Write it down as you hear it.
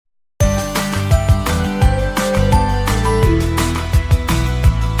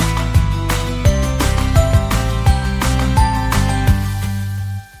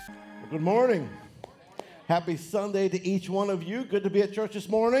Happy Sunday to each one of you. Good to be at church this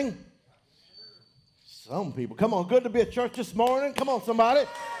morning. Some people. Come on, good to be at church this morning. Come on, somebody.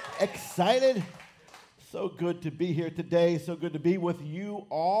 Excited. So good to be here today. So good to be with you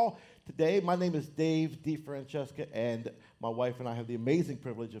all today. My name is Dave DeFrancesca, and my wife and I have the amazing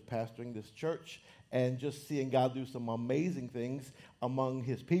privilege of pastoring this church and just seeing God do some amazing things among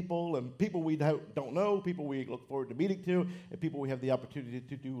his people and people we don't know, people we look forward to meeting to, and people we have the opportunity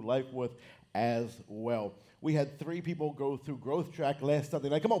to do life with as well. We had 3 people go through Growth Track last Sunday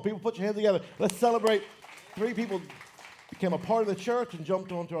night. Come on, people, put your hands together. Let's celebrate. 3 people became a part of the church and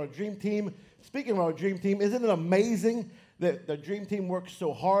jumped onto our dream team. Speaking of our dream team, isn't it amazing that the dream team works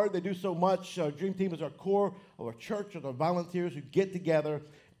so hard? They do so much. Our dream team is our core of our church, of our volunteers who get together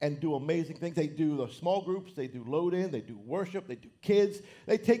and do amazing things. They do the small groups, they do load-in, they do worship, they do kids.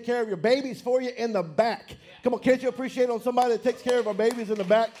 They take care of your babies for you in the back. Come on, can't you appreciate on somebody that takes care of our babies in the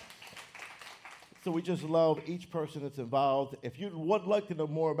back? So we just love each person that's involved. If you would like to know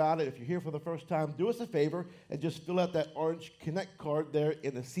more about it, if you're here for the first time, do us a favor and just fill out that orange Connect card there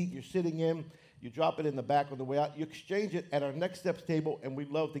in the seat you're sitting in. You drop it in the back on the way out. You exchange it at our Next Steps table, and we'd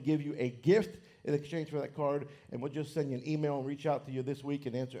love to give you a gift in exchange for that card. And we'll just send you an email and reach out to you this week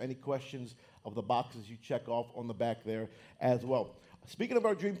and answer any questions of the boxes you check off on the back there as well. Speaking of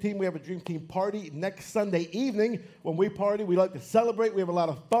our dream team, we have a dream team party next Sunday evening. When we party, we like to celebrate. We have a lot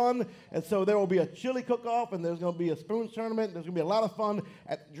of fun. And so there will be a chili cook-off, and there's going to be a spoons tournament. There's going to be a lot of fun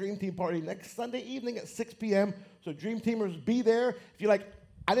at the dream team party next Sunday evening at 6 p.m. So dream teamers, be there. If you're like,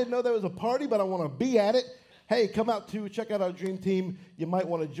 I didn't know there was a party, but I want to be at it. Hey, come out to check out our dream team. You might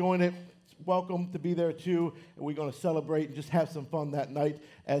want to join it. It's welcome to be there too. And we're going to celebrate and just have some fun that night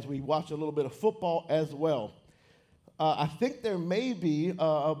as we watch a little bit of football as well. I think there may be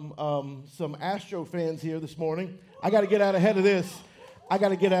some Astro fans here this morning. I got to get out ahead of this.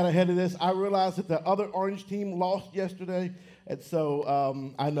 I realized that the other orange team lost yesterday, and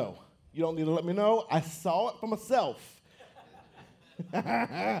so I know. You don't need to let me know. I saw it for myself.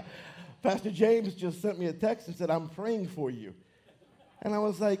 Pastor James just sent me a text and said, I'm praying for you. And I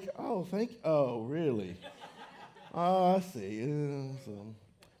was like, oh, really? I see. So,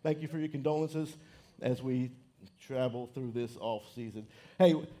 thank you for your condolences as we travel through this off season.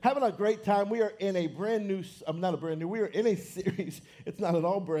 Hey, having a great time. We are in a we are in a series. It's not at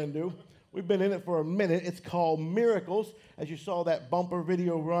all brand new. We've been in it for a minute. It's called Miracles, as you saw that bumper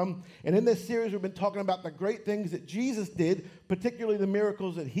video run. And in this series, we've been talking about the great things that Jesus did, particularly the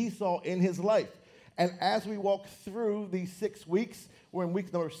miracles that he saw in his life. And as we walk through these 6 weeks, we're in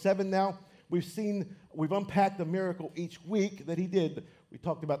week number 7 now, we've unpacked the miracle each week that he did. We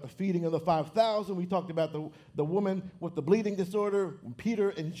talked about the feeding of the 5,000. We talked about the woman with the bleeding disorder. When Peter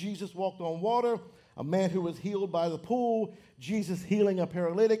and Jesus walked on water. A man who was healed by the pool, Jesus healing a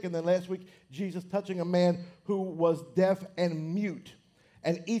paralytic, and then last week, Jesus touching a man who was deaf and mute.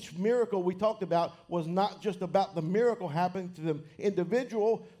 And each miracle we talked about was not just about the miracle happening to the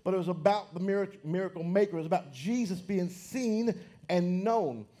individual, but it was about the miracle maker. It was about Jesus being seen and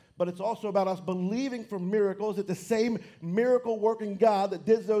known. But it's also about us believing for miracles, that the same miracle-working God that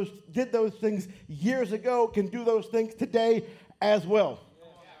did those things years ago can do those things today as well.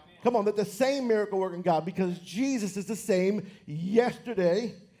 Come on, that the same miracle-working God, because Jesus is the same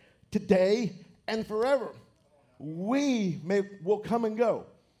yesterday, today, and forever. Will come and go,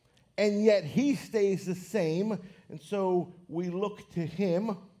 and yet he stays the same, and so we look to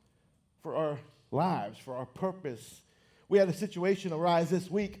him for our lives, for our purpose. We had a situation arise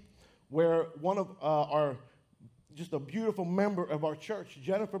this week where one of just a beautiful member of our church,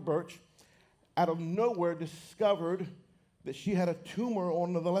 Jennifer Birch, out of nowhere discovered that she had a tumor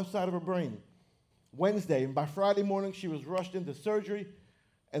on the left side of her brain Wednesday. And by Friday morning, she was rushed into surgery.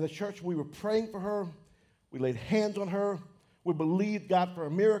 And the church, we were praying for her. We laid hands on her. We believed God for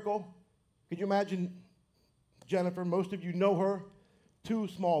a miracle. Could you imagine Jennifer? Most of you know her. 2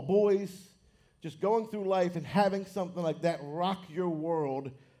 small boys, just going through life and having something like that rock your world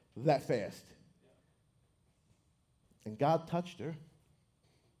that fast. And God touched her.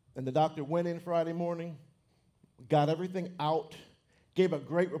 And the doctor went in Friday morning, got everything out, gave a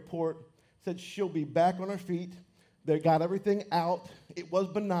great report, said she'll be back on her feet. They got everything out. It was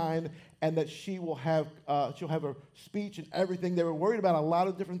benign, and that she'll have her speech and everything. They were worried about a lot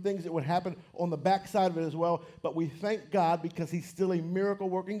of different things that would happen on the backside of it as well. But we thank God because he's still a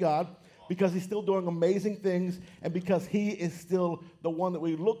miracle-working God, because he's still doing amazing things, and because he is still the one that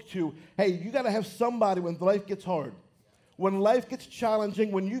we look to. Hey, you got to have somebody when life gets hard, when life gets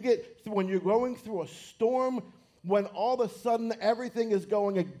challenging, when you're going through a storm, when all of a sudden everything is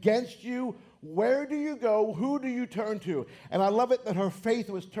going against you. Where do you go? Who do you turn to? And I love it that her faith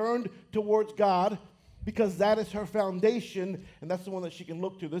was turned towards God, because that is her foundation, and that's the one that she can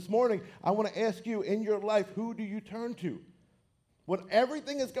look to. This morning, I want to ask you, in your life, who do you turn to? When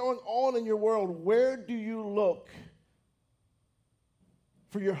everything is going on in your world, where do you look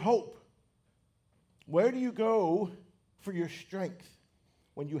for your hope? Where do you go for your strength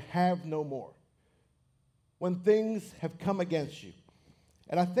when you have no more? When things have come against you?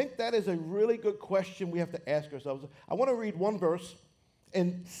 And I think that is a really good question we have to ask ourselves. I want to read one verse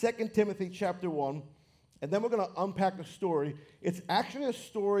in 2 Timothy chapter 1, and then we're going to unpack a story. It's actually a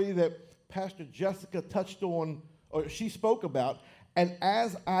story that Pastor Jessica touched on, or she spoke about, and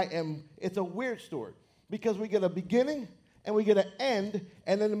it's a weird story because we get a beginning and we get an end,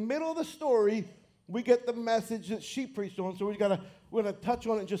 and in the middle of the story, we get the message that she preached on, so we're going to touch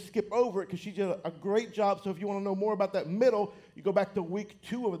on it and just skip over it because she did a great job. So if you want to know more about that middle, you go back to week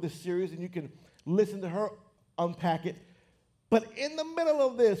 2 of this series and you can listen to her unpack it. But in the middle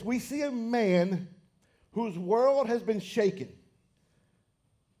of this, we see a man whose world has been shaken,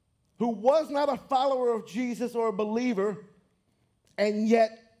 who was not a follower of Jesus or a believer, and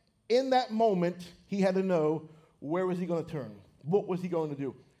yet in that moment, he had to know, where was he going to turn? What was he going to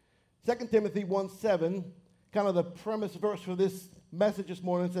do? 2 Timothy 1:7, kind of the premise verse for this message this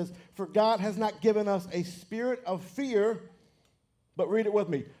morning, says, "For God has not given us a spirit of fear," but read it with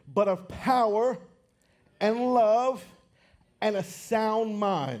me, "but of power and love and a sound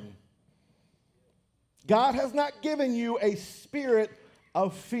mind." God has not given you a spirit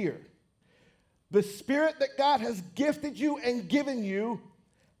of fear. The spirit that God has gifted you and given you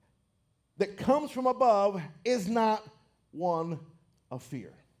that comes from above is not one of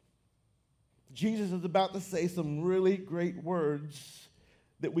fear. Jesus is about to say some really great words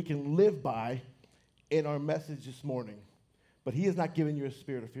that we can live by in our message this morning. But he has not given you a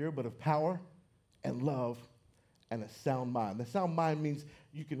spirit of fear, but of power and love and a sound mind. The sound mind means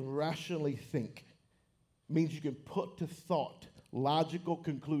you can rationally think. It means you can put to thought logical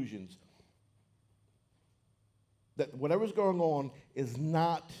conclusions. That whatever's going on is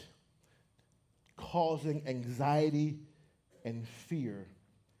not causing anxiety and fear,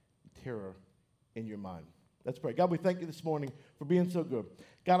 terror in your mind. Let's pray. God, we thank you this morning for being so good.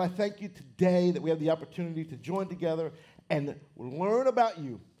 God, I thank you today that we have the opportunity to join together and learn about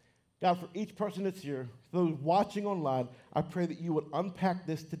you. God, for each person that's here, those watching online, I pray that you would unpack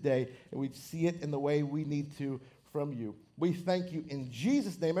this today and we'd see it in the way we need to from you. We thank you in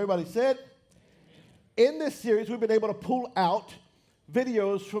Jesus' name. Everybody said, in this series, we've been able to pull out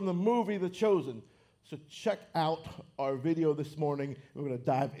videos from the movie The Chosen. So check out our video this morning. We're going to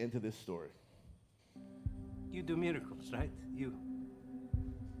dive into this story. You do miracles, right? You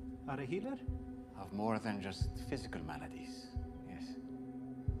are a healer? Of more than just physical maladies, yes.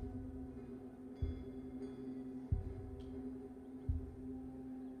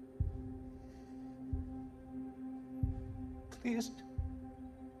 Please.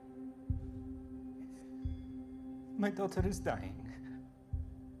 My daughter is dying.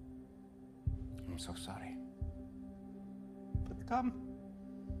 I'm so sorry. But come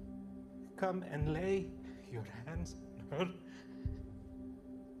and lay your hands on her,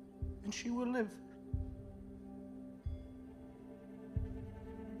 and she will live.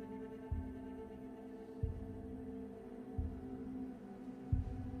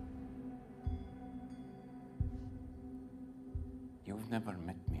 You've never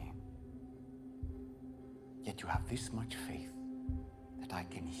met me, yet you have this much faith that I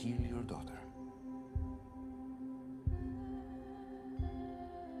can heal your daughter.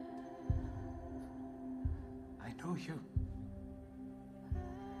 I know you.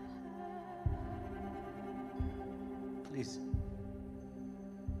 Please.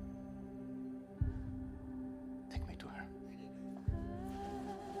 Take me to her.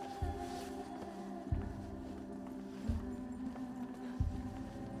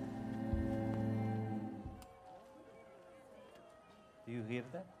 Do you hear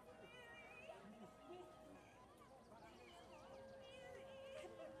that?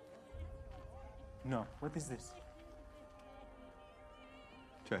 No. What is this?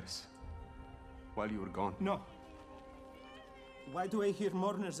 Jess, while you were gone, No. Why do I hear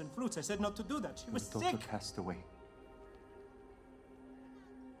mourners and flutes? I said not to do that. She was your daughter sick. passed away.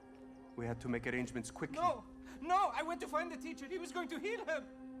 We had to make arrangements quickly. No, I went to find the teacher. He was going to heal her.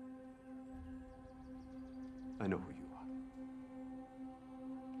 I know who you are.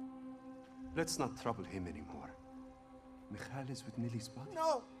 Let's not trouble him anymore. Michal is with Millie's body.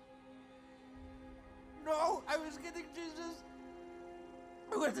 No, I was getting Jesus.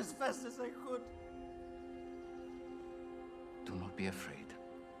 I went as fast as I could. Do not be afraid.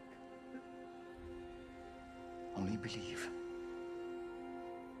 Only believe.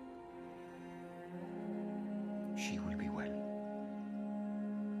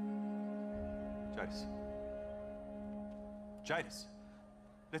 Jairus. Jairus,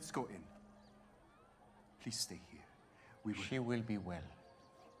 let's go in. Please stay here. We will... She will be well.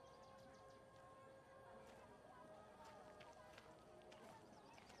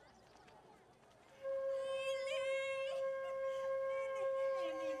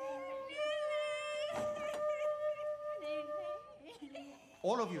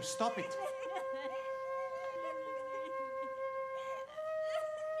 All of you, stop it.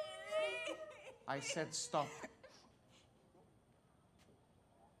 I said stop.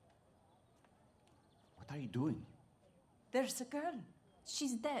 What are you doing? There's a girl.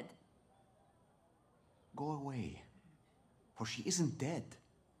 She's dead. Go away. For she isn't dead,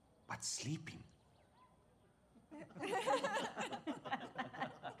 but sleeping.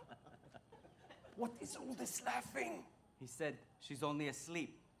 What is all this laughing? He said she's only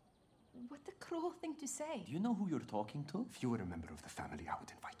asleep. What a cruel thing to say. Do you know who you're talking to? If you were a member of the family, I would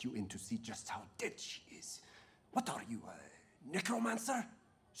invite you in to see just how dead she is. What are you, a necromancer?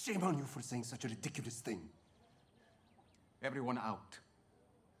 Shame on you for saying such a ridiculous thing. Everyone out.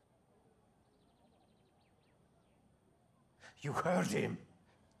 You heard him.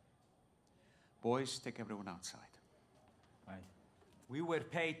 Boys, take everyone outside. Right. We were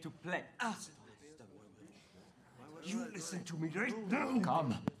paid to play. You listen to me right now.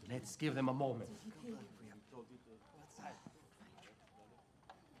 Come, let's give them a moment.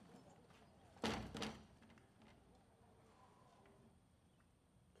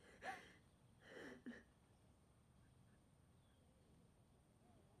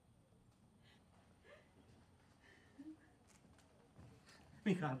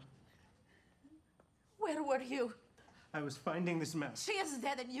 Michal, Where were you? I was finding this mess. She is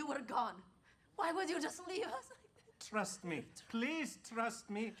dead and you were gone. Why would you just leave us? Trust me. Please trust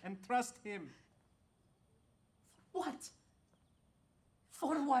me and trust him. What?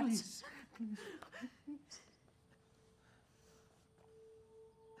 For what? Please.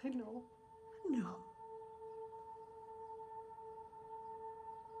 I know. No.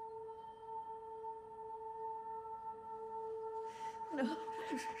 No.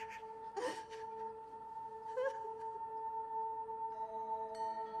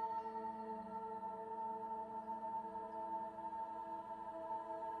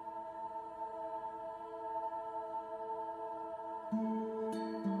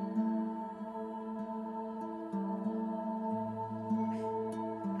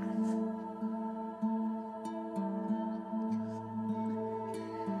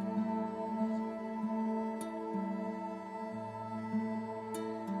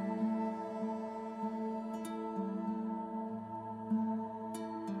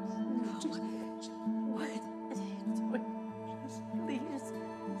 What are you doing? Just please.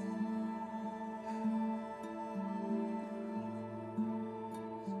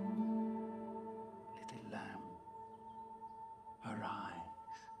 Little lamb. Her eyes.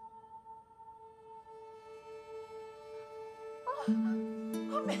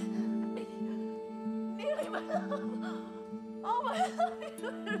 Oh, Nearly my love. Oh, my love.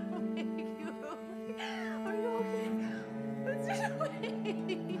 Are you okay? Let's just wait.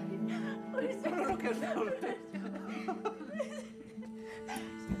 Please, No, careful.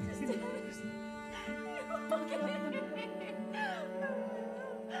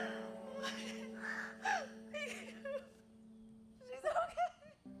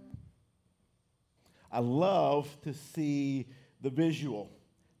 I love to see the visual,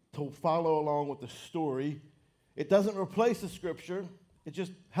 to follow along with the story. It doesn't replace the scripture. It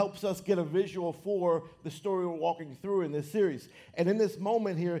just helps us get a visual for the story we're walking through in this series. And in this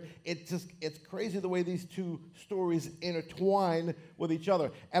moment here, it's crazy the way these two stories intertwine with each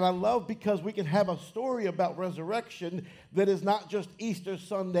other. And I love because we can have a story about resurrection that is not just Easter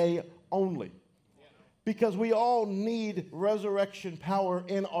Sunday only. Because we all need resurrection power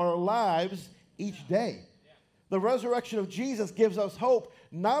in our lives each day. The resurrection of Jesus gives us hope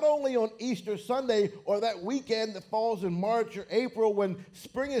not only on Easter Sunday or that weekend that falls in March or April when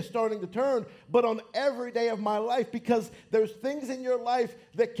spring is starting to turn, but on every day of my life, because there's things in your life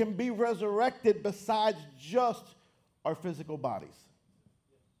that can be resurrected besides just our physical bodies.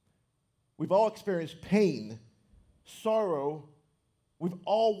 We've all experienced pain, sorrow. We've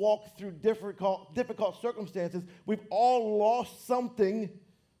all walked through difficult circumstances. We've all lost something,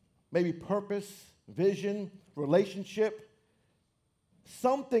 maybe purpose, vision, relationship,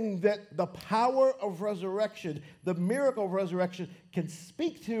 something that the power of resurrection, the miracle of resurrection can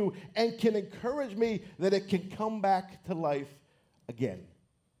speak to and can encourage me that it can come back to life again.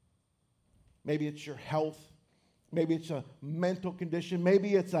 Maybe it's your health. Maybe it's a mental condition.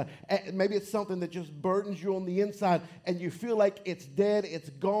 Maybe it's something that just burdens you on the inside, and you feel like it's dead, it's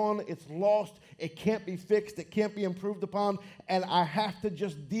gone, it's lost, it can't be fixed, it can't be improved upon, and I have to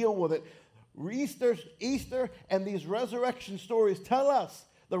just deal with it. Easter and these resurrection stories tell us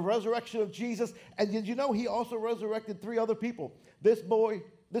the resurrection of Jesus. And did you know he also resurrected 3 other people? This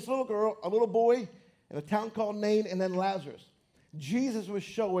little girl, a little boy in a town called Nain, and then Lazarus. Jesus was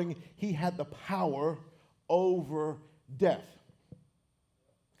showing he had the power over death.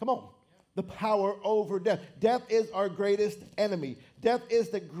 Come on. The power over death. Death is our greatest enemy. Death is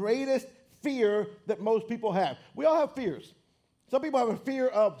the greatest fear that most people have. We all have fears. Some people have a fear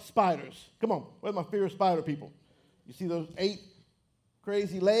of spiders. Come on. Where's my fear of spider people? You see those 8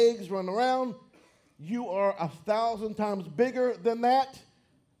 crazy legs running around? You are 1,000 times bigger than that,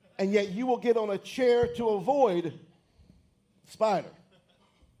 and yet you will get on a chair to avoid spider.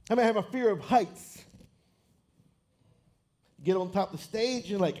 I may have a fear of heights. Get on top of the stage,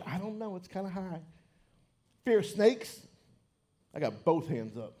 and you're like, I don't know, it's kind of high. Fear of snakes. I got both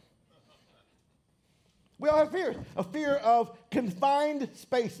hands up. We all have fears. A fear of confined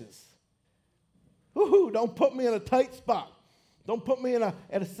spaces. Woo-hoo, don't put me in a tight spot. Don't put me in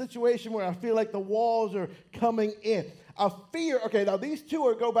a situation where I feel like the walls are coming in. A fear, okay, now these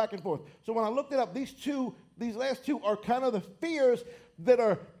two go back and forth. So when I looked it up, these last two are kind of the fears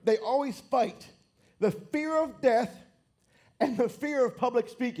they always fight. The fear of death and the fear of public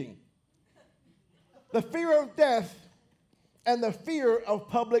speaking. The fear of death and the fear of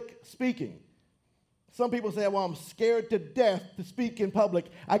public speaking. Some people say, well, I'm scared to death to speak in public.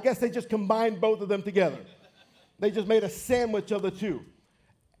 I guess they just combined both of them together. They just made a sandwich of the two.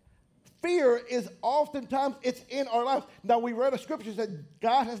 Fear is oftentimes, it's in our lives. Now, we read a scripture that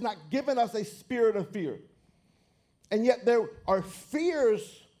God has not given us a spirit of fear. And yet there are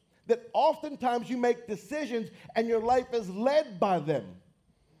fears that oftentimes you make decisions and your life is led by them.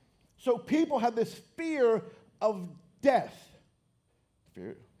 So people have this fear of death.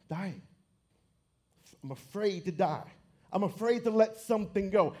 Fear of dying. I'm afraid to die. I'm afraid to let something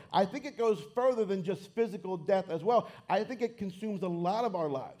go. I think it goes further than just physical death as well. I think it consumes a lot of our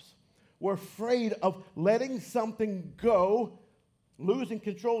lives. We're afraid of letting something go, losing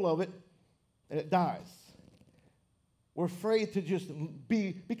control of it, and it dies. We're afraid to just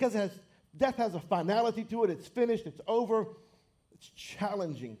be, because death has a finality to it. It's finished. It's over. It's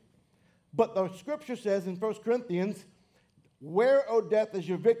challenging. But the scripture says in 1 Corinthians, where, O death, is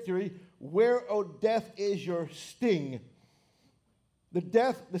your victory? Where, O death, is your sting?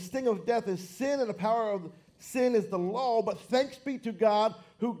 The sting of death is sin, and the power of sin is the law. But thanks be to God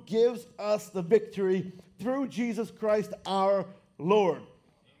who gives us the victory through Jesus Christ our Lord. Amen.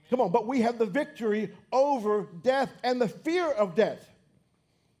 Come on, but we have the victory over death and the fear of death.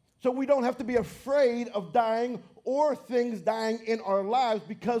 So we don't have to be afraid of dying or things dying in our lives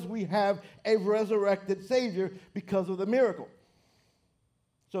because we have a resurrected Savior because of the miracle.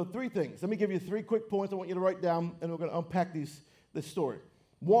 So 3 things. Let me give you 3 quick points I want you to write down, and we're going to unpack this story.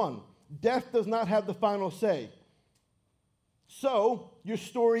 1, death does not have the final say. So your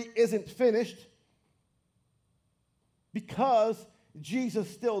story isn't finished because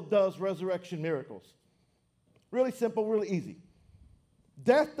Jesus still does resurrection miracles. Really simple, really easy.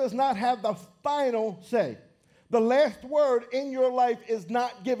 Death does not have the final say. The last word in your life is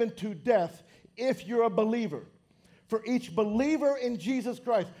not given to death if you're a believer. For each believer in Jesus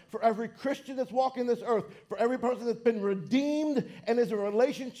Christ, for every Christian that's walking this earth, for every person that's been redeemed and is in a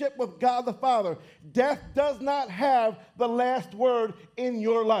relationship with God the Father, death does not have the last word in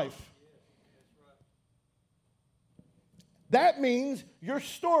your life. That means your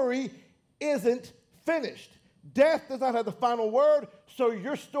story isn't finished. Death does not have the final word, so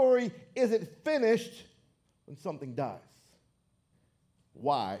your story isn't finished when something dies.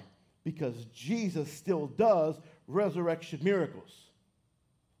 Why? Because Jesus still does resurrection miracles.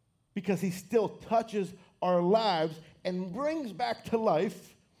 Because he still touches our lives and brings back to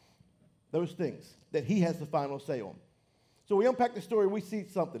life those things that he has the final say on. So we unpack the story, we see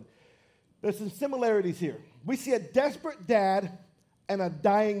something. There's some similarities here. We see a desperate dad and a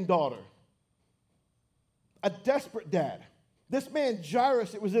dying daughter. A desperate dad. This man,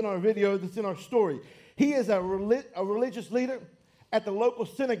 Jairus, it was in our video, that's in our story. He is a religious leader at the local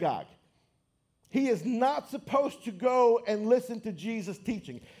synagogue. He is not supposed to go and listen to Jesus'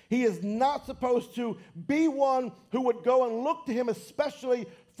 teaching. He is not supposed to be one who would go and look to him, especially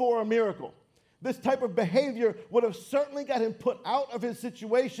for a miracle. This type of behavior would have certainly got him put out of his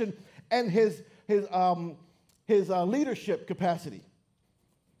situation and his leadership capacity.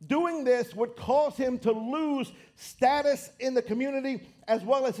 Doing this would cause him to lose status in the community as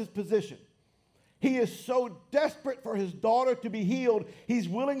well as his position. He is so desperate for his daughter to be healed, he's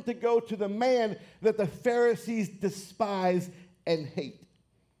willing to go to the man that the Pharisees despise and hate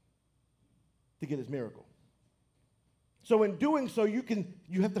to get his miracle. So in doing so, you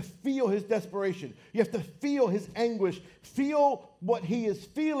have to feel his desperation. You have to feel his anguish. Feel what he is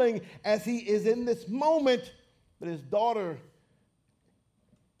feeling as he is in this moment that his daughter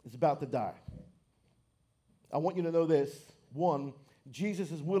is about to die. I want you to know this. One,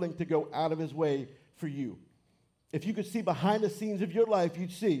 Jesus is willing to go out of his way for you. If you could see behind the scenes of your life,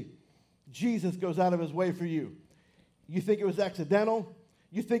 you'd see Jesus goes out of his way for you. You think it was accidental?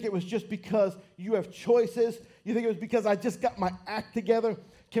 You think it was just because you have choices? You think it was because I just got my act together?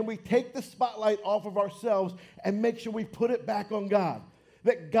 Can we take the spotlight off of ourselves and make sure we put it back on God?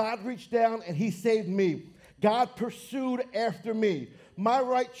 That God reached down and he saved me. God pursued after me. My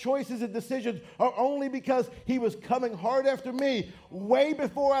right choices and decisions are only because he was coming hard after me way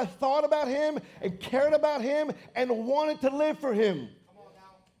before I thought about him and cared about him and wanted to live for him.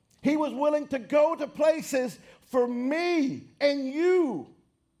 He was willing to go to places for me and you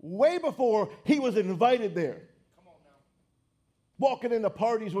way before he was invited there. Walking into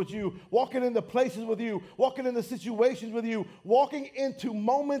parties with you, walking into places with you, walking into situations with you, walking into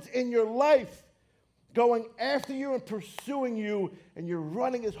moments in your life, going after you and pursuing you, and you're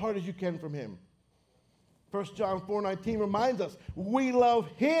running as hard as you can from him. 1 John 4:19 reminds us, we love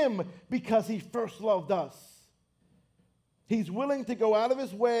him because he first loved us. He's willing to go out of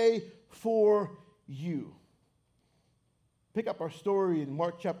his way for you. Pick up our story in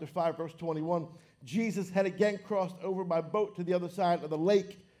Mark chapter 5, verse 21. Jesus had again crossed over by boat to the other side of the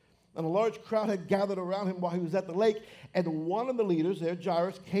lake, and a large crowd had gathered around him while he was at the lake. And one of the leaders there,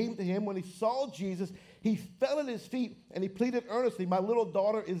 Jairus, came to him. When he saw Jesus, he fell at his feet, and he pleaded earnestly, my little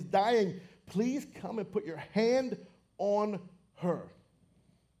daughter is dying. Please come and put your hand on her.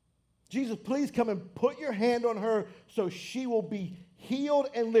 Jesus, please come and put your hand on her so she will be healed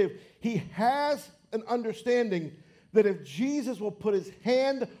and live. He has an understanding that if Jesus will put his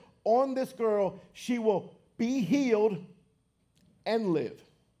hand on this girl, she will be healed and live.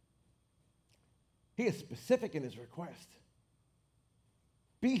 He is specific in his request.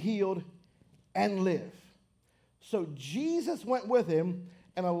 Be healed and live. So Jesus went with him,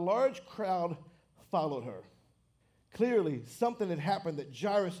 and a large crowd followed her. Clearly, something had happened that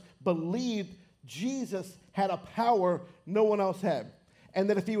Jairus believed Jesus had a power no one else had, and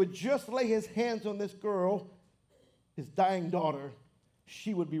that if he would just lay his hands on this girl, his dying daughter,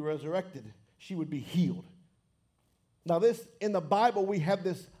 she would be resurrected. She would be healed. Now this, in the Bible, we have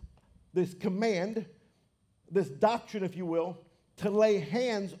this command, this doctrine, if you will, to lay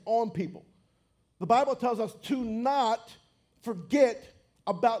hands on people. The Bible tells us to not forget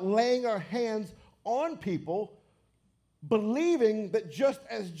about laying our hands on people, believing that just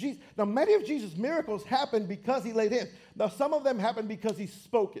as Jesus, now many of Jesus' miracles happened because he laid hands. Now some of them happened because he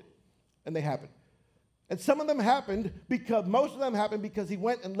spoke it, and they happened. And some of them happened because, most of them happened because he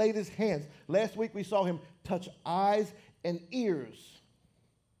went and laid his hands. Last week we saw him touch eyes and ears,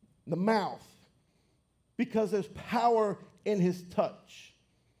 the mouth, because there's power in his touch.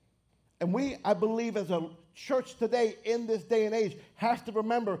 And we, I believe, as a church today, in this day and age, have to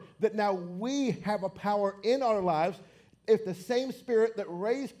remember that now we have a power in our lives. If the same Spirit that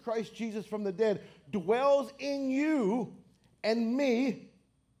raised Christ Jesus from the dead dwells in you and me,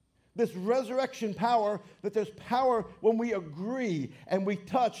 this resurrection power, that there's power when we agree and we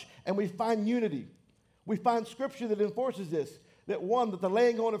touch and we find unity. We find scripture that enforces this, that one, that the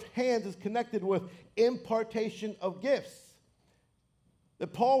laying on of hands is connected with impartation of gifts.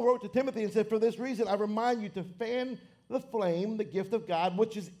 That Paul wrote to Timothy and said, for this reason, I remind you to fan the flame, the gift of God,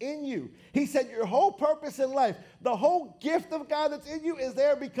 which is in you. He said your whole purpose in life, the whole gift of God that's in you is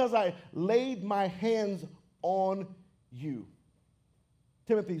there because I laid my hands on you.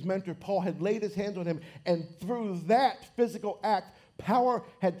 Timothy's mentor, Paul, had laid his hands on him, and through that physical act, power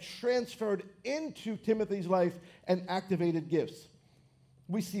had transferred into Timothy's life and activated gifts.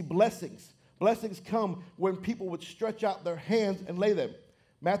 We see blessings. Blessings come when people would stretch out their hands and lay them.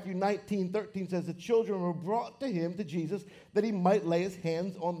 Matthew 19:13 says, the children were brought to him, to Jesus, that he might lay his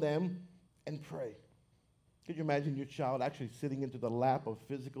hands on them and pray. Could you imagine your child actually sitting into the lap of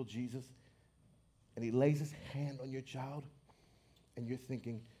physical Jesus, and he lays his hand on your child? And you're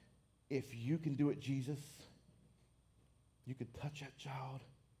thinking, if you can do it, Jesus, you could touch that child.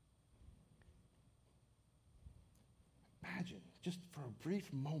 Imagine, just for a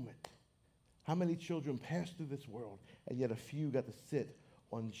brief moment, how many children passed through this world, and yet a few got to sit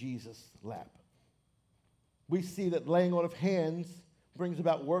on Jesus' lap. We see that laying on of hands brings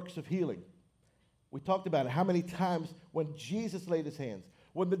about works of healing. We talked about it. How many times when Jesus laid his hands,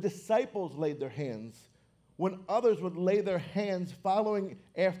 when the disciples laid their hands, when others would lay their hands following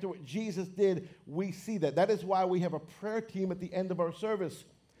after what Jesus did, we see that. That is why we have a prayer team at the end of our service.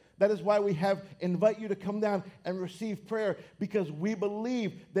 That is why we invite you to come down and receive prayer, because we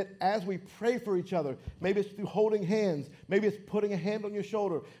believe that as we pray for each other, maybe it's through holding hands, maybe it's putting a hand on your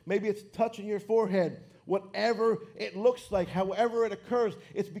shoulder, maybe it's touching your forehead, whatever it looks like, however it occurs,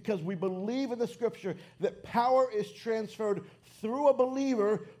 it's because we believe in the scripture that power is transferred through a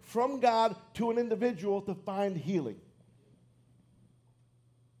believer from God to an individual to find healing.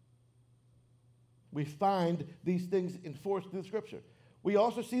 We find these things enforced through the scripture. We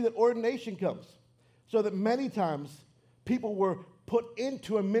also see that ordination comes, so that many times people were put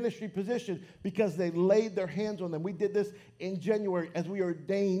into a ministry position because they laid their hands on them. We did this in January as we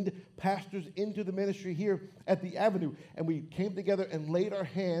ordained pastors into the ministry here at the Avenue, and we came together and laid our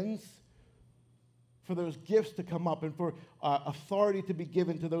hands for those gifts to come up and for authority to be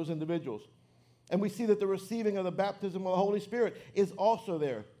given to those individuals. And we see that the receiving of the baptism of the Holy Spirit is also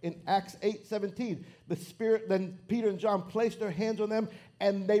there. In Acts 8:17, the Spirit, then Peter and John placed their hands on them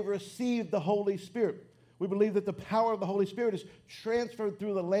and they received the Holy Spirit. We believe that the power of the Holy Spirit is transferred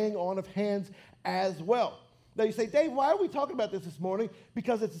through the laying on of hands as well. Now you say, Dave, why are we talking about this morning?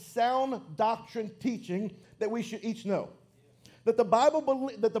 Because it's sound doctrine teaching that we should each know. That the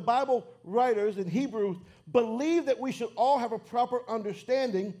Bible writers in Hebrews believe that we should all have a proper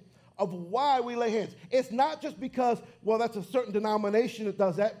understanding of why we lay hands. It's not just because, well, that's a certain denomination that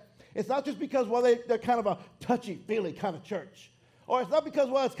does that. It's not just because, well, they're kind of a touchy-feely kind of church. Or it's not because,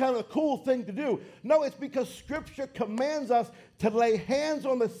 well, it's kind of a cool thing to do. No, it's because Scripture commands us to lay hands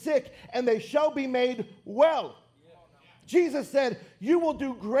on the sick and they shall be made well. Yeah. Jesus said, you will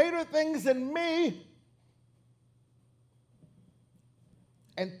do greater things than me,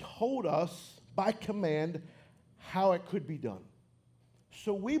 and told us by command how it could be done.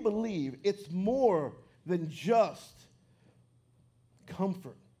 So we believe it's more than just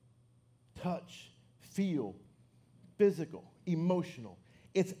comfort, touch, feel, physical, emotional.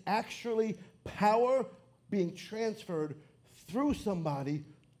 It's actually power being transferred through somebody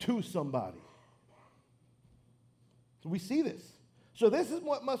to somebody. We see this. So this is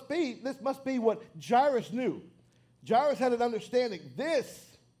what must be what Jairus knew. Jairus had an understanding.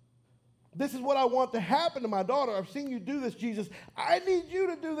 This is what I want to happen to my daughter. I've seen you do this, Jesus. I need you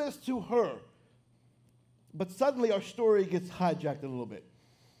to do this to her. But suddenly our story gets hijacked a little bit.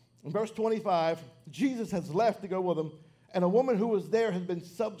 In verse 25, Jesus has left to go with them, and a woman who was there has been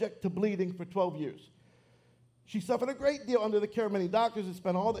subject to bleeding for 12 years. She suffered a great deal under the care of many doctors and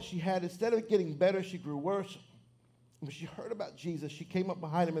spent all that she had. Instead of getting better, she grew worse. When she heard about Jesus, she came up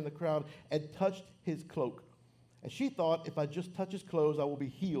behind him in the crowd and touched his cloak. And she thought, if I just touch his clothes, I will be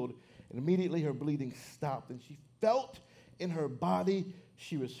healed. And immediately her bleeding stopped, and she felt in her body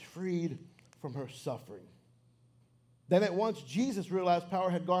she was freed from her suffering. Then at once Jesus realized power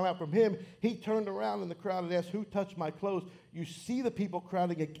had gone out from him. He turned around in the crowd and asked, who touched my clothes? You see the people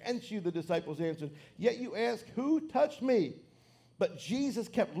crowding against you, the disciples answered. Yet you ask, who touched me? But Jesus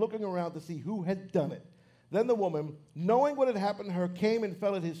kept looking around to see who had done it. Then the woman, knowing what had happened to her, came and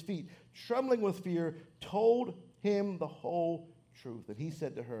fell at his feet, trembling with fear, told him the whole truth. And he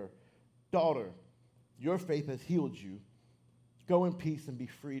said to her, daughter, your faith has healed you. Go in peace and be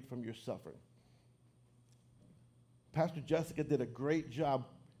freed from your suffering. Pastor Jessica did a great job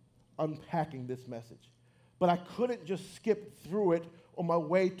unpacking this message. But I couldn't just skip through it on my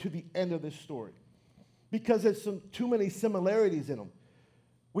way to the end of this story because there's too many similarities in them.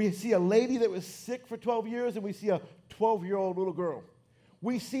 We see a lady that was sick for 12 years, and we see a 12-year-old little girl.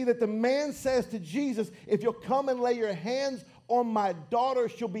 We see that the man says to Jesus, if you'll come and lay your hands on my daughter,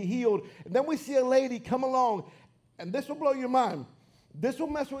 she'll be healed. And then we see a lady come along, and this will blow your mind. This will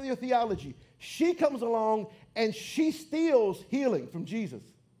mess with your theology. She comes along, and she steals healing from Jesus.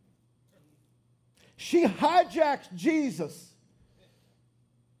 She hijacks Jesus.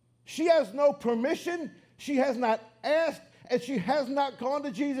 She has no permission. She has not asked, and she has not gone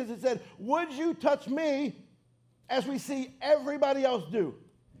to Jesus and said, would you touch me, as we see everybody else do.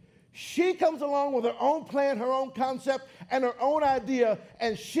 She comes along with her own plan, her own concept, and her own idea,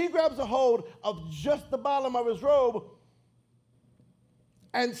 and she grabs a hold of just the bottom of his robe,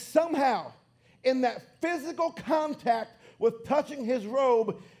 and somehow, in that physical contact with touching his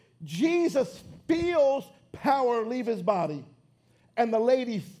robe, Jesus feels power leave his body, and the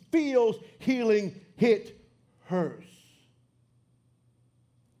lady feels healing hit hers.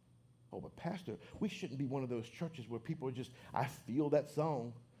 Oh, but Pastor, we shouldn't be one of those churches where people are just, I feel that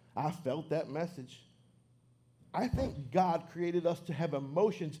song. I felt that message. I think God created us to have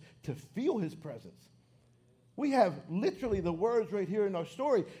emotions to feel his presence. We have literally the words right here in our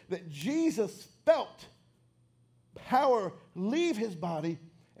story that Jesus felt power leave his body,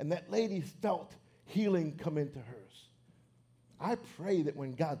 and that lady felt healing come into hers. I pray that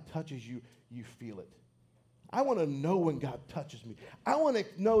when God touches you, you feel it. I want to know when God touches me. I want to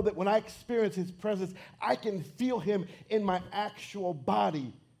know that when I experience his presence, I can feel him in my actual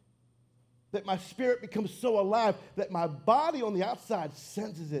body. That my spirit becomes so alive that my body on the outside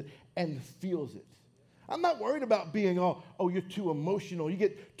senses it and feels it. I'm not worried about being, oh, you're too emotional, you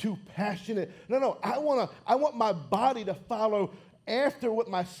get too passionate. No, I want my body to follow after what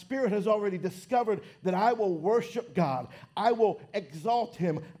my spirit has already discovered, that I will worship God, I will exalt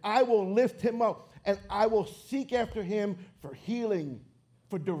him, I will lift him up, and I will seek after him for healing,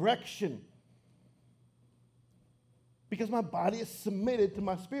 for direction. Because my body is submitted to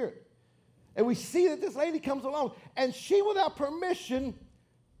my spirit. And we see that this lady comes along, and she, without permission,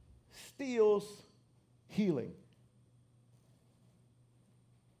 steals healing.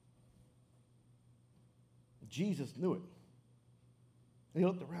 Jesus knew it. And he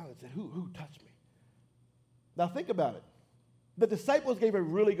looked around and said, who touched me? Now think about it. The disciples gave a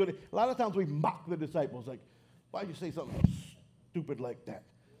really good, a lot of times we mock the disciples, like, why'd you say something stupid like that?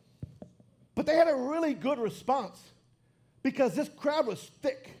 But they had a really good response because this crowd was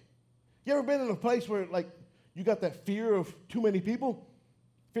thick. You ever been in a place where, like, you got that fear of too many people?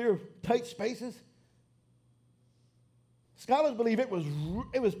 Fear of tight spaces? Scholars believe it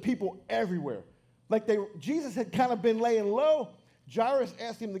was people everywhere. Like Jesus had kind of been laying low. Jairus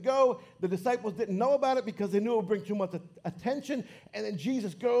asked him to go. The disciples didn't know about it because they knew it would bring too much attention. And then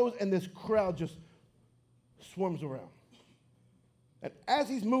Jesus goes, and this crowd just swarms around. And as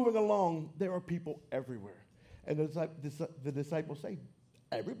he's moving along, there are people everywhere. And the disciples say,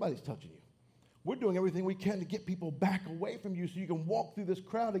 everybody's touching you. We're doing everything we can to get people back away from you so you can walk through this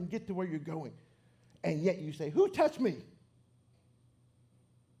crowd and get to where you're going. And yet you say, who touched me?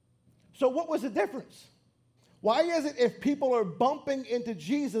 So what was the difference? Why is it if people are bumping into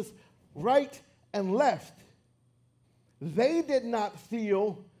Jesus right and left, they did not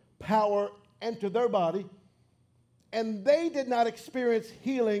feel power enter their body, and they did not experience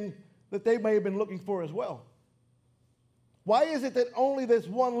healing that they may have been looking for as well? Why is it that only this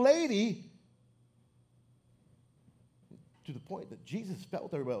one lady, to the point that Jesus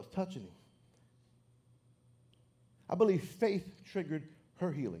felt everybody was touching him? I believe faith triggered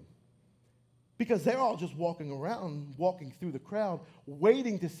her healing. Because they're all just walking around, walking through the crowd,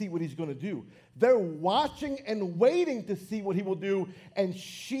 waiting to see what he's going to do. They're watching and waiting to see what he will do, and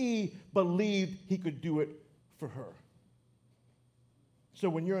she believed he could do it for her. So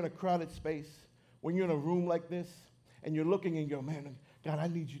when you're in a crowded space, when you're in a room like this, and you're looking and you go, man, God, I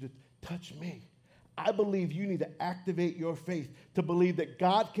need you to touch me. I believe you need to activate your faith to believe that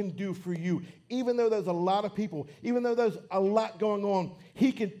God can do for you. Even though there's a lot of people, even though there's a lot going on,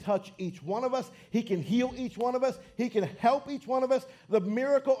 he can touch each one of us. He can heal each one of us. He can help each one of us. The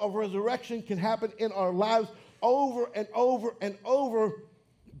miracle of resurrection can happen in our lives over and over and over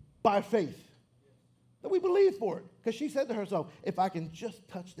by faith. That we believe for it. Because she said to herself, if I can just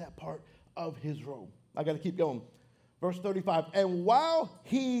touch that part of his robe. I got to keep going. Verse 35, and while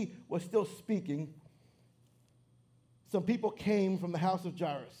he was still speaking, some people came from the house of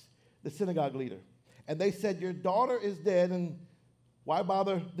Jairus, the synagogue leader, and they said, your daughter is dead, and why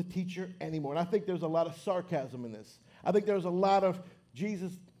bother the teacher anymore? And I think there's a lot of sarcasm in this. I think there's a lot of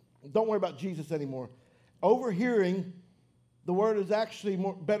Jesus, don't worry about Jesus anymore. Overhearing, the word is actually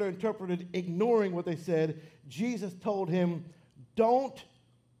better interpreted, ignoring what they said. Jesus told him, don't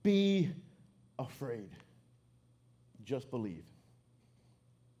be afraid. Just believe.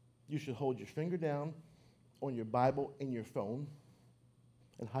 You should hold your finger down on your Bible in your phone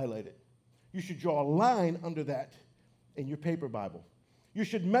and highlight it. You should draw a line under that in your paper Bible. You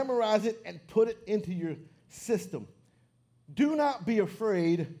should memorize it and put it into your system. Do not be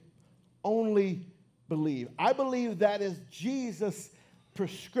afraid, only believe. I believe that is Jesus'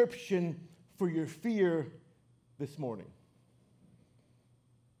 prescription for your fear this morning.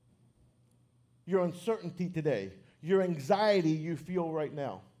 Your uncertainty today, your anxiety you feel right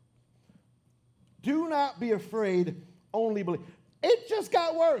now. Do not be afraid, only believe. It just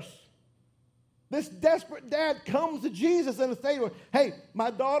got worse. This desperate dad comes to Jesus and says, hey,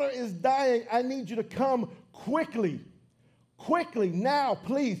 my daughter is dying. I need you to come quickly. Quickly, now,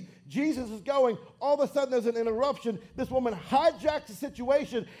 please. Jesus is going. All of a sudden, there's an interruption. This woman hijacks the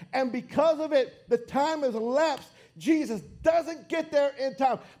situation, and because of it, the time has elapsed. Jesus doesn't get there in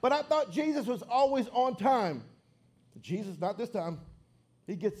time. But I thought Jesus was always on time. Jesus, not this time.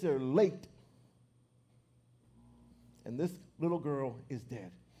 He gets there late. And this little girl is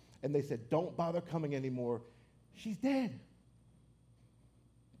dead. And they said, don't bother coming anymore. She's dead.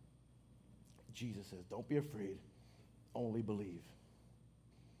 Jesus says, don't be afraid, only believe.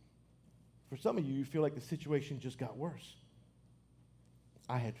 For some of you, you feel like the situation just got worse.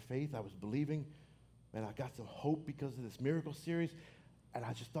 I had faith, I was believing, and I got some hope because of this miracle series, and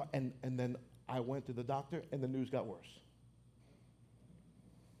I just thought, and then I went to the doctor, and the news got worse.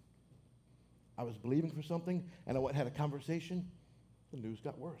 I was believing for something, and I went and had a conversation, the news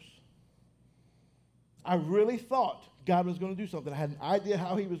got worse. I really thought God was going to do something. I had an idea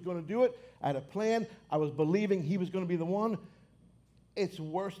how he was going to do it. I had a plan. I was believing he was going to be the one. It's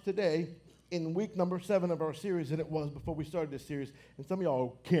worse today in week number 7 of our series than it was before we started this series. And some of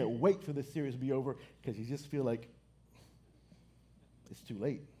y'all can't wait for this series to be over because you just feel like it's too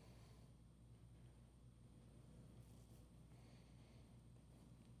late.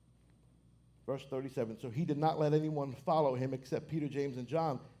 Verse 37, so he did not let anyone follow him except Peter, James, and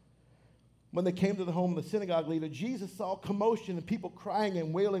John. When they came to the home of the synagogue leader, Jesus saw commotion and people crying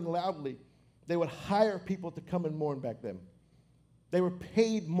and wailing loudly. They would hire people to come and mourn back then. They were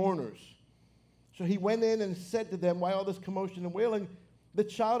paid mourners. So he went in and said to them, why all this commotion and wailing? The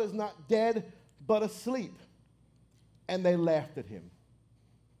child is not dead, but asleep. And they laughed at him.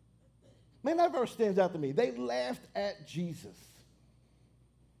 Man, that verse stands out to me. They laughed at Jesus.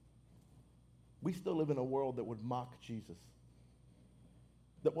 We still live in a world that would mock Jesus,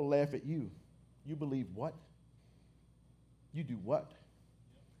 that will laugh at you. You believe what? You do what?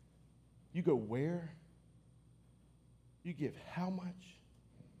 You go where? You give how much?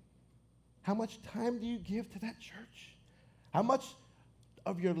 How much time do you give to that church? How much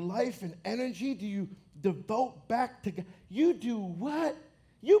of your life and energy do you devote back to God? You do what?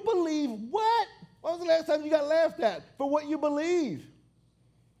 You believe what? When was the last time you got laughed at for what you believe?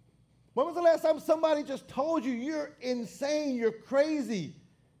 When was the last time somebody just told you you're insane, you're crazy?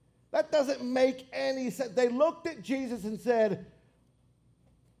 That doesn't make any sense. They looked at Jesus and said,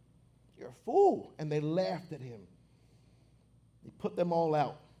 you're a fool. And they laughed at him. He put them all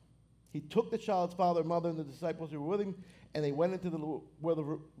out. He took the child's father, mother, and the disciples who were with him, and they went into the room where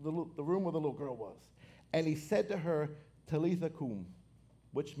the little girl was. And he said to her, Talitha cum,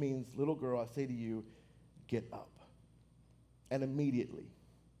 which means, little girl, I say to you, get up. And immediately.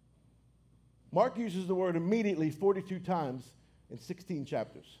 Mark uses the word immediately 42 times in 16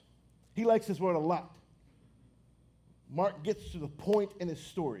 chapters. He likes this word a lot. Mark gets to the point in his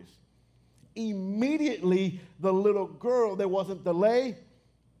stories. Immediately, the little girl, there wasn't delay,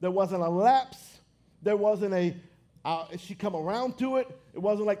 there wasn't a lapse, there wasn't she come around to it. It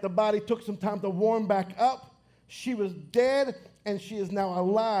wasn't like the body took some time to warm back up. She was dead, and she is now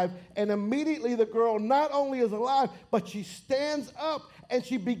alive. And immediately the girl not only is alive, but she stands up, and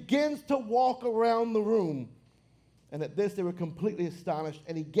she begins to walk around the room. And at this, they were completely astonished.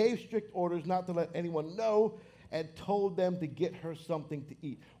 And he gave strict orders not to let anyone know and told them to get her something to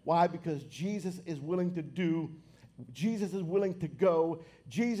eat. Why? Because Jesus is willing to do, Jesus is willing to go,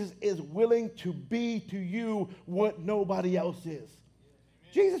 Jesus is willing to be to you what nobody else is. Amen.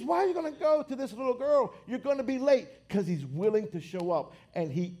 Jesus, why are you going to go to this little girl? You're going to be late. Because he's willing to show up. And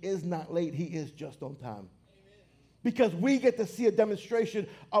he is not late. He is just on time. Because we get to see a demonstration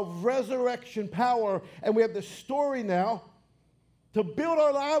of resurrection power, and we have the story now to build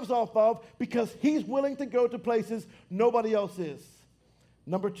our lives off of because he's willing to go to places nobody else is.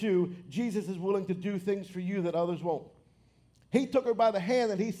 Number 2, Jesus is willing to do things for you that others won't. He took her by the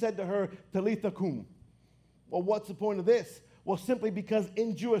hand and he said to her, Talitha cum. Well, what's the point of this? Well, simply because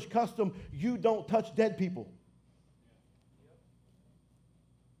in Jewish custom, you don't touch dead people.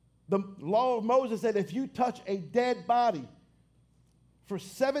 The law of Moses said if you touch a dead body, for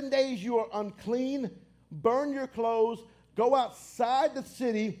 7 days you are unclean, burn your clothes, go outside the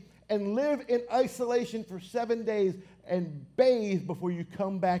city, and live in isolation for 7 days and bathe before you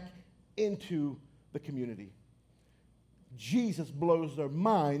come back into the community. Jesus blows their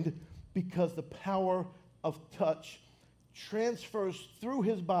mind because the power of touch transfers through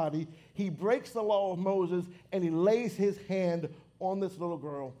his body. He breaks the law of Moses, and he lays his hand on this little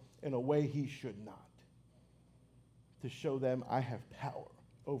girl in a way he should not, to show them I have power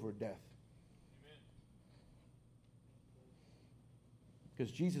over death. Amen.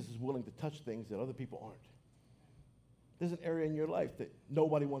 Because Jesus is willing to touch things that other people aren't. There's an area in your life that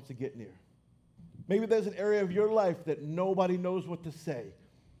nobody wants to get near. Maybe there's an area of your life that nobody knows what to say.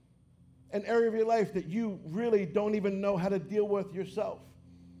 An area of your life that you really don't even know how to deal with yourself.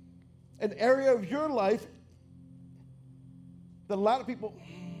 An area of your life that a lot of people,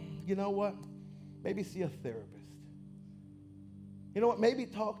 you know what? Maybe see a therapist. You know what? Maybe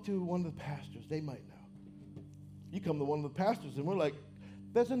talk to one of the pastors. They might know. You come to one of the pastors and we're like,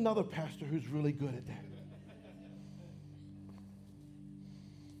 there's another pastor who's really good at that.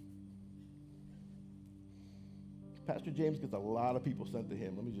 Pastor James gets a lot of people sent to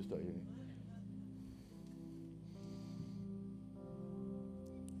him. Let me just tell you.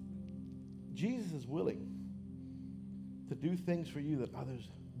 Jesus is willing to do things for you that others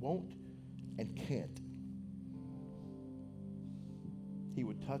won't and can't. He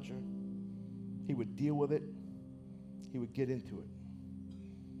would touch her. He would deal with it. He would get into it.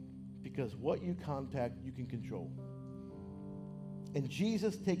 Because what you contact, you can control. And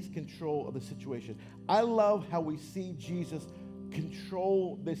Jesus takes control of the situation. I love how we see Jesus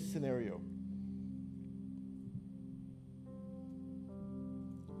control this scenario.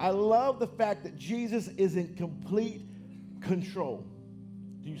 I love the fact that Jesus is in complete control.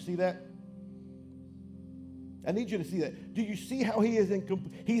 Do you see that? I need you to see that. Do you see how he is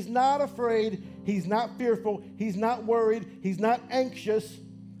he's not afraid, he's not fearful, he's not worried, he's not anxious.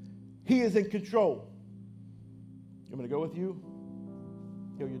 He is in control. You want me to go with you?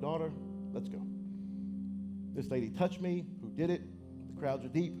 Heal your daughter? Let's go. This lady touched me. Who did it? The crowds are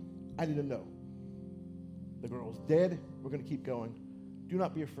deep. I need to know. The girl's dead. We're going to keep going. Do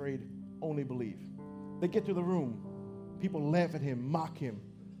not be afraid. Only believe. They get to the room. People laugh at him, mock him.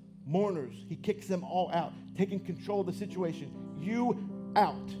 Mourners, he kicks them all out, taking control of the situation. You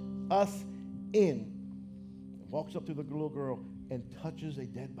out, us in. Walks up to the little girl and touches a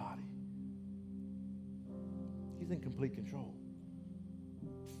dead body. He's in complete control.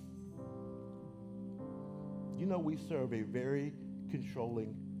 You know, we serve a very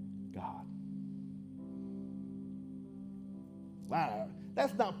controlling God. Wow,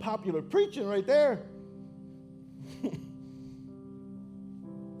 that's not popular preaching right there.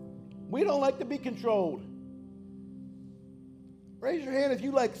 We don't like to be controlled. Raise your hand if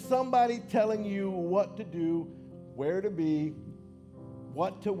you like somebody telling you what to do, where to be,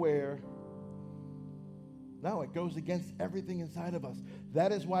 what to wear. No, it goes against everything inside of us.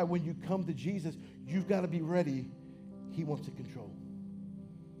 That is why when you come to Jesus, you've got to be ready. He wants to control.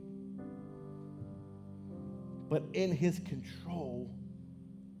 But in his control,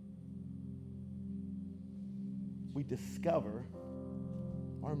 we discover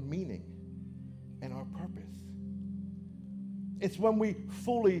our meaning and our purpose. It's when we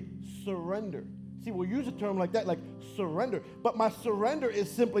fully surrender. See, we'll use a term like that, like surrender. But my surrender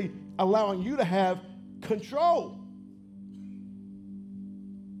is simply allowing you to have control.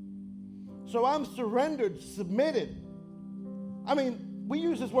 So I'm surrendered, submitted. I mean, we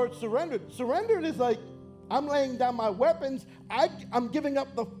use this word surrendered. Surrendered is like I'm laying down my weapons. I'm giving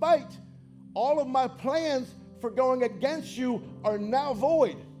up the fight. All of my plans for going against you are now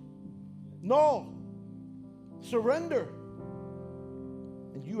void. No. Surrender.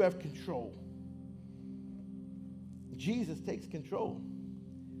 And you have control. Jesus takes control.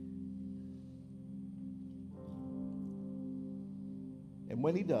 And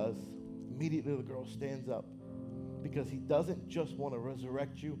when he does, immediately the girl stands up because he doesn't just want to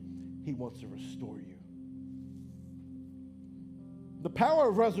resurrect you, he wants to restore you. The power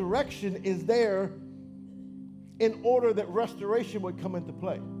of resurrection is there in order that restoration would come into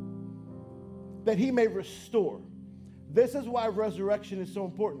play, that he may restore. This is why resurrection is so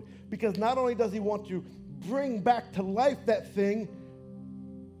important, because not only does he want to bring back to life that thing,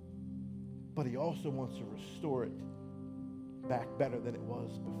 but he also wants to restore it back better than it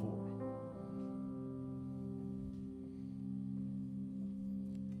was before.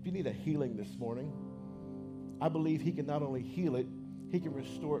 If you need a healing this morning, I believe he can not only heal it, he can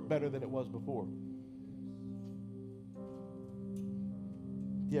restore it better than it was before.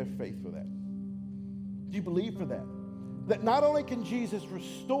 Do you have faith for that? Do you believe for that? That not only can Jesus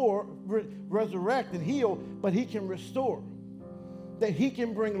restore, resurrect, and heal, but he can restore. That he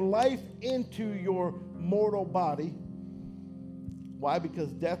can bring life into your mortal body. Why?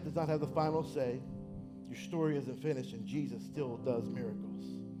 Because death does not have the final say. Your story isn't finished, and Jesus still does miracles.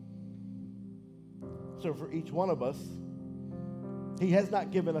 So for each one of us, he has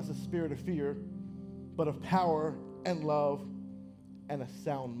not given us a spirit of fear, but of power and love and a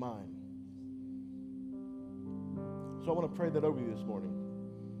sound mind. So I want to pray that over you this morning,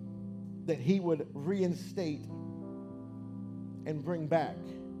 that he would reinstate and bring back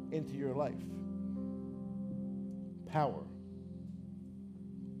into your life power,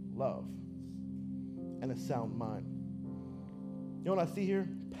 love, and a sound mind. You know what I see here?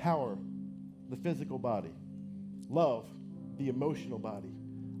 Power, the physical body. Love, the emotional body.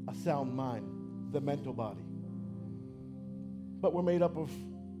 A sound mind, the mental body. But we're made up of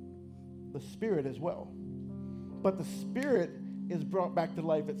the spirit as well. But the spirit is brought back to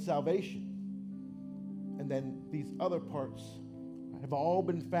life at salvation. And then these other parts have all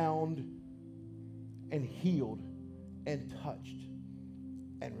been found and healed and touched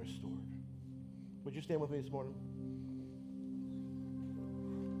and restored. Would you stand with me this morning?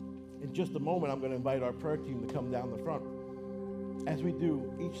 In just a moment, I'm going to invite our prayer team to come down the front, as we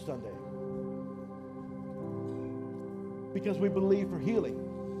do each Sunday. Because we believe for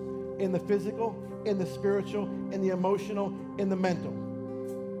healing in the physical, in the spiritual, in the emotional, in the mental.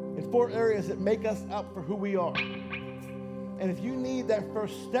 In 4 areas that make us up for who we are. And if you need that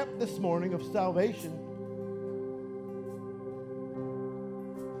first step this morning of salvation,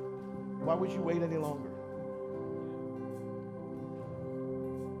 why would you wait any longer?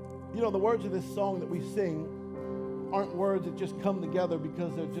 You know, the words of this song that we sing aren't words that just come together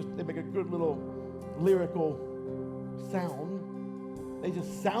because they make a good little lyrical sound. They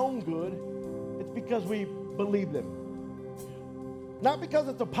just sound good. It's because we believe them. Not because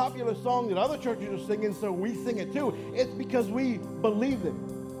it's a popular song that other churches are singing, so we sing it too. It's because we believe them.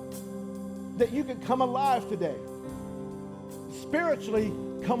 That you can come alive today. Spiritually,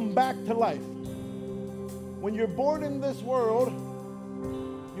 come back to life. When you're born in this world,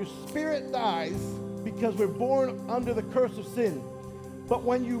 your spirit dies because we're born under the curse of sin. But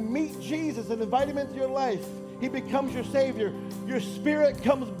when you meet Jesus and invite him into your life, he becomes your Savior. Your spirit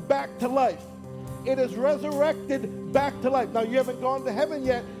comes back to life. It is resurrected back to life. Now, you haven't gone to heaven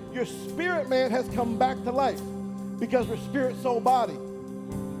yet. Your spirit man has come back to life because we're spirit, soul, body.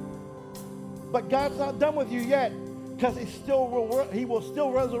 But God's not done with you yet because he will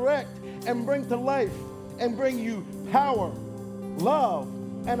still resurrect and bring to life and bring you power, love,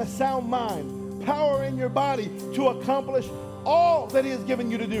 and a sound mind. Power in your body to accomplish all that he has given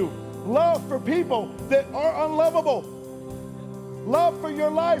you to do. Love for people that are unlovable. Love for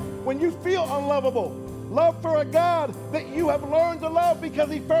your life when you feel unlovable. Love for a God that you have learned to love because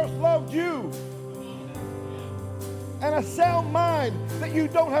he first loved you. And a sound mind that you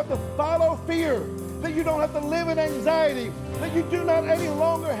don't have to follow fear, that you don't have to live in anxiety, that you do not any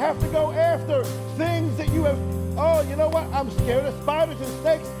longer have to go after things that you have. Oh, you know what? I'm scared of spiders and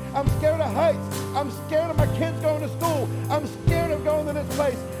snakes. I'm scared of heights. I'm scared of my kids going to school. I'm scared of going to this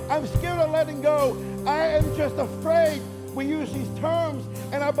place. I'm scared of letting go. I am just afraid. We use these terms,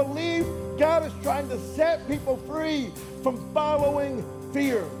 and I believe God is trying to set people free from following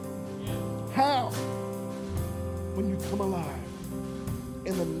fear. How? When you come alive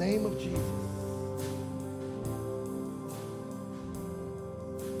in the name of Jesus.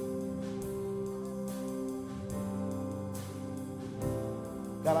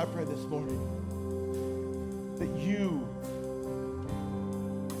 God, I pray this morning that you,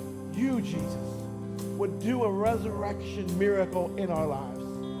 Jesus, would do a resurrection miracle in our lives.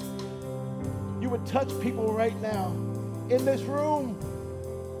 You would touch people right now in this room,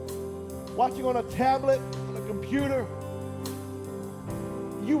 watching on a tablet, on a computer.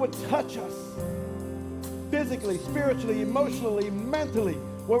 You would touch us physically, spiritually, emotionally, mentally.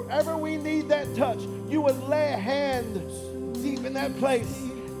 Wherever we need that touch, you would lay a hand deep in that place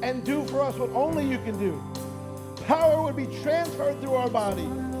and do for us what only you can do. Power would be transferred through our body.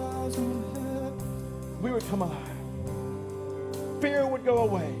 We would come alive. Fear would go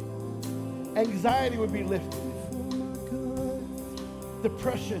away. Anxiety would be lifted.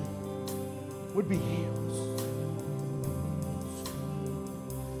 Depression would be healed.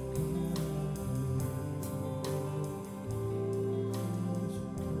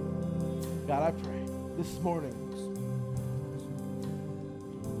 God, I pray this morning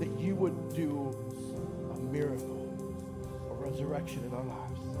that you would do a miracle, a resurrection in our lives.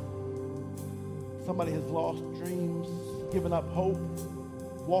 Somebody has lost dreams, given up hope,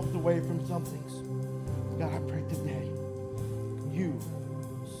 walked away from something. God, I pray today you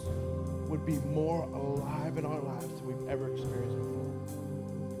would be more alive in our lives than we've ever experienced before.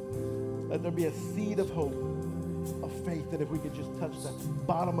 Let there be a seed of hope, of faith, that if we could just touch the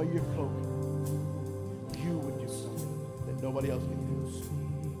bottom of your cloak, you would do something that nobody else can do.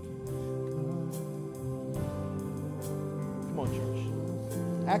 Come on, church.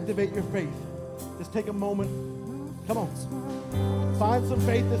 Activate your faith. Just take a moment. Come on. Find some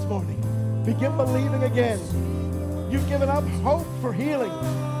faith this morning. Begin believing again. You've given up hope for healing.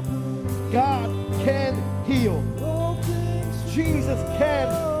 God can heal. Jesus can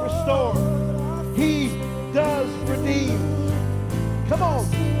restore. He does redeem. Come on.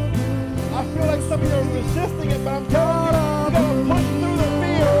 I feel like some of you are resisting it, but I'm telling you, you got to push through the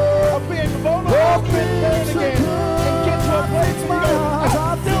fear of being vulnerable and transparent again and get to a place where you go, I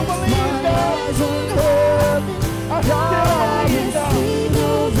still believe God. I still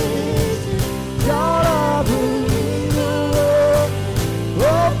believe God. God, I believe the Lord.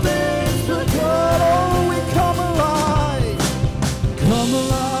 All things but God, oh, we come alive. Come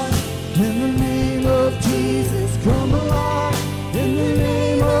alive in the name of Jesus. Come alive in the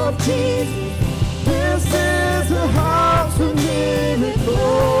name of Jesus. This is the high.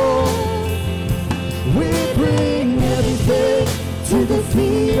 to the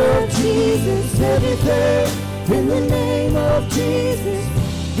feet of Jesus. Everything in the name of Jesus.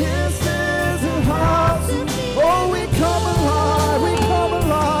 This is a house. Oh, we come alive, we come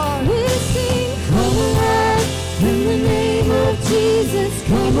alive. We sing, come alive in the name of Jesus.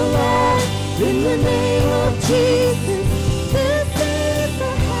 Come alive in the name of Jesus. This is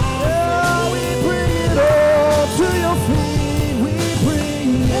the house. Yeah, we bring it all to your feet. We bring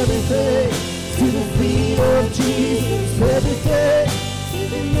everything to the feet of Jesus. Everything in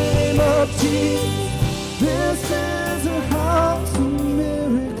the name of Jesus. This is a house of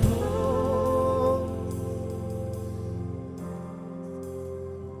miracles.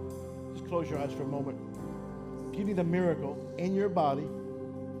 Just close your eyes for a moment. If you need a miracle in your body,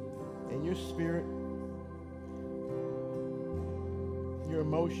 in your spirit, your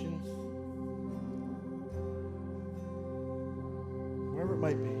emotions, wherever it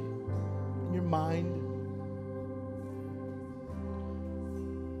might be, in your mind,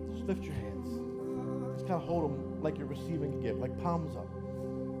 just lift your hands. Just kind of hold them like you're receiving a gift, like palms up.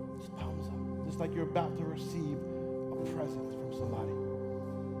 Just palms up. Just like you're about to receive a present from somebody.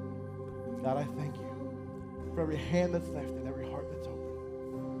 God, I thank you for every hand that's lifted, every heart that's open.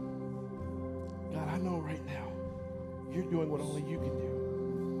 God, I know right now you're doing what only you can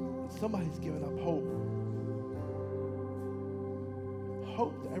do. Somebody's giving up hope.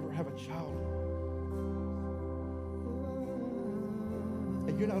 Hope to ever have a child.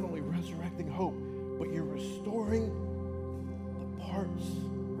 And you're not only resurrecting hope, but you're restoring the parts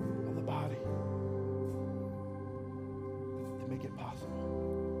of the body to make it possible.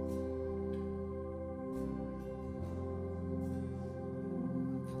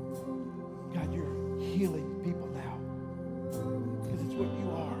 God, you're healing people now because it's what you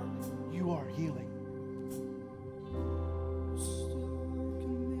are. You are healing.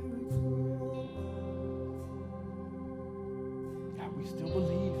 God, we still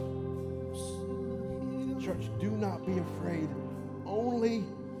believe. Church, do not be afraid. Only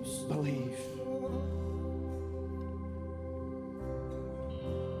believe.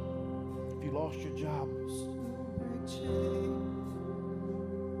 If you lost your job,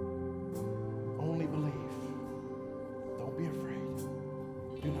 only believe. Don't be afraid.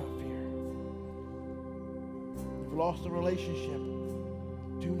 Do not fear. If you lost a relationship,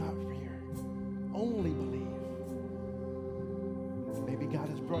 do not fear. Only believe. Maybe God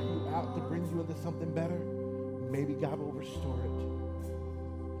has brought you out to bring you into something better. Maybe God will restore it.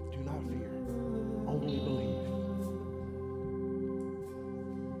 Do not fear. Only believe.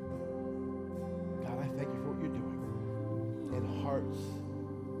 God, I thank you for what you're doing in hearts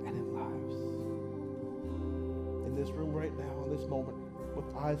and in lives. In this room right now, in this moment, with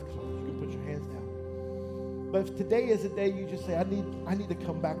eyes closed, you can put your hands down. But if today is a day you just say, I need to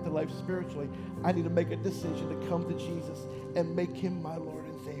come back to life spiritually. I need to make a decision to come to Jesus and make him my Lord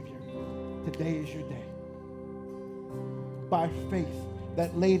and Savior. Today is your day. By faith,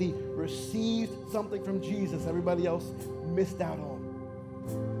 that lady received something from Jesus everybody else missed out on.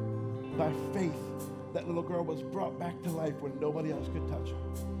 By faith, that little girl was brought back to life when nobody else could touch her.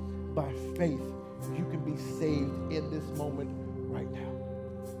 By faith, you can be saved in this moment right now.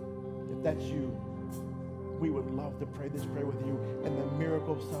 If that's you, we would love to pray this prayer with you and the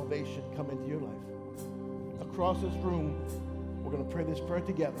miracle of salvation come into your life. Across this room, we're going to pray this prayer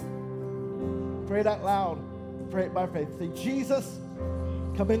together. Pray it out loud. Pray it by faith. Say, Jesus,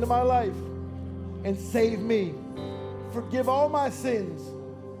 come into my life and save me. Forgive all my sins.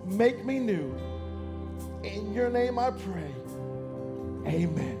 Make me new. In your name I pray.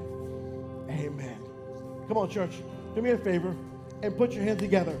 Amen. Amen. Come on, church. Do me a favor and put your hands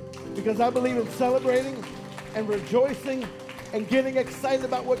together, because I believe in celebrating and rejoicing and getting excited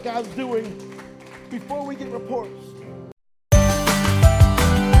about what God's doing before we get reports.